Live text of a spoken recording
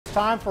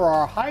Time for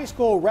our high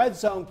school Red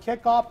Zone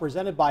kickoff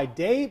presented by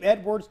Dave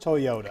Edwards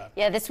Toyota.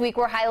 Yeah, this week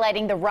we're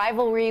highlighting the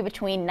rivalry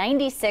between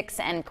 96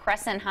 and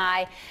Crescent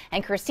High.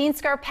 And Christine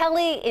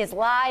Scarpelli is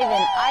live in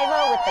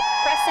Iva with the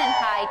Crescent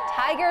High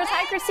Tigers.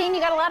 Hi, Christine. You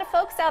got a lot of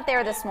folks out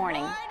there this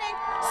morning.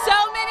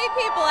 So many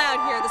people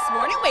out here this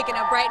morning, waking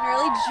up bright and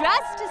early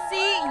just to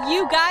see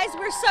you guys.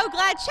 We're so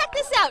glad. Check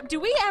this out. Do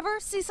we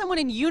ever see someone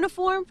in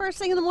uniform first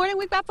thing in the morning?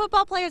 We've got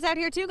football players out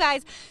here too,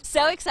 guys.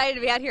 So excited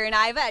to be out here in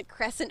Iva at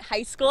Crescent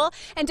High School.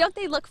 And don't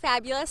they look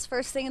fabulous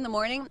first thing in the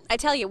morning? I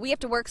tell you, we have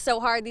to work so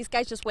hard. These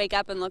guys just wake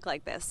up and look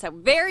like this. So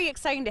very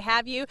exciting to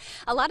have you.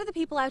 A lot of the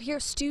people out here,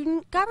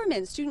 student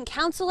government, student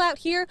council out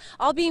here,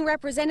 all being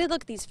represented.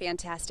 Look at these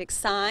fantastic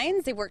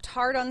signs. They worked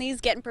hard on these,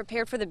 getting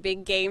prepared for the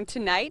big game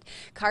tonight.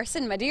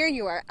 Carson, my dear,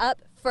 you are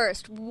up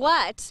first.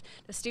 What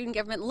does student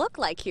government look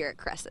like here at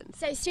Crescent?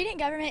 So student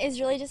government is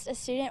really just a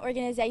student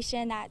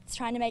organization that's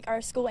trying to make our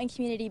school and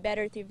community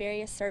better through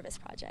various service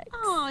projects.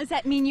 Oh, does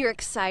that mean you're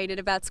excited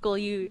about school?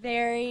 We're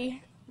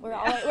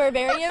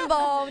very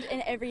involved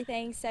in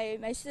everything. So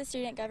most of the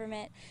student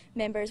government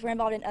members, we're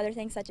involved in other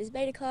things such as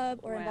Beta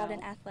Club or involved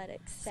in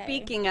athletics. So.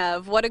 Speaking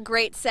of, what a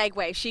great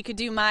segue. She could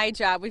do my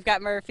job. We've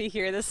got Murphy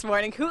here this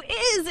morning who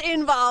is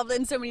involved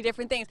in so many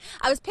different things.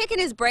 I was picking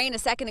his brain a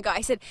second ago. I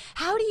said,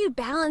 how do you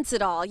balance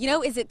it all? You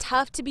know, is it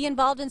tough to be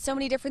involved in so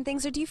many different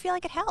things, or do you feel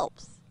like it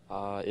helps?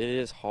 It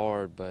is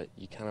hard, but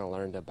you kind of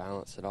learn to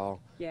balance it all.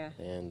 Yeah.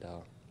 And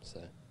so.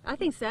 I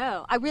think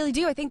so. I really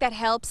do. I think that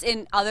helps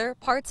in other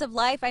parts of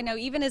life. I know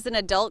even as an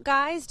adult,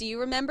 guys, do you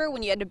remember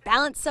when you had to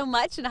balance so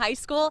much in high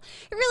school?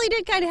 It really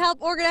did kind of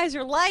help organize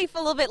your life a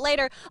little bit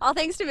later. All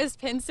thanks to Miss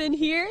Pinson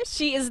here.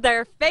 She is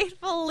their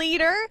faithful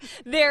leader,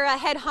 their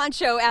head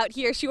honcho out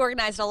here. She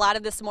organized a lot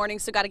of this morning,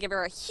 so got to give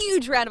her a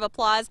huge round of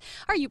applause.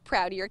 Are you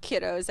proud of your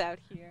kiddos out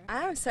here?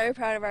 I'm so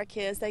proud of our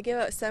kids. They give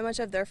up so much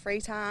of their free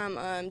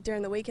time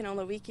during the week and on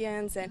the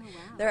weekends, and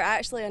they're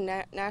actually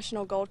a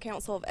National Gold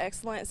Council of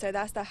Excellence, so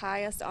that's the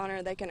highest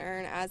honor they can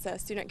earn as a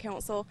student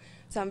council.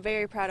 So I'm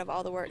very proud of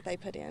all the work they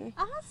put in.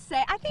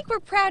 I think we're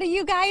proud of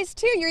you guys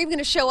too. You're even going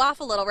to show off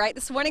a little, right?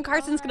 This morning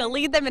Carson's going to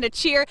lead them in a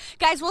cheer.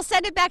 Guys, we'll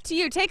send it back to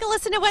you. Take a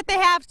listen to what they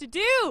have to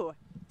do.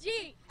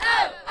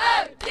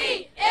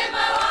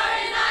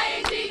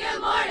 G-O-O-D-M-O-R-N-I-N-G,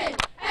 good morning.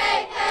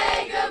 Hey,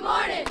 hey, good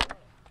morning.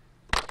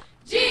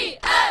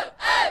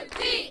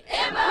 G-O-O-D-M-O-R-N-I-N-G.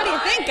 What do you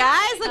think,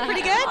 guys? Look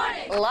pretty good?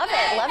 Love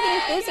it. Love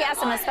the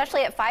enthusiasm,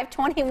 especially at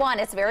 5:21.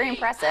 It's very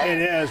impressive. It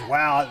is.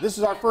 Wow. This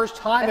is our first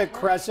time at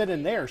Crescent,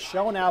 and they are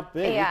showing out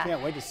big. Yeah. We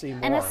can't wait to see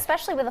more. And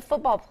especially with a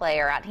football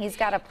player out. He's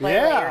got to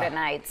play later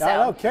tonight. So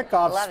I know.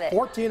 Kickoff's love it.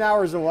 14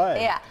 hours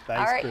away. Yeah. Thanks,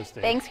 all right.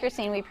 Christine. Thanks,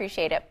 Christine. We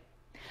appreciate it.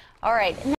 All right.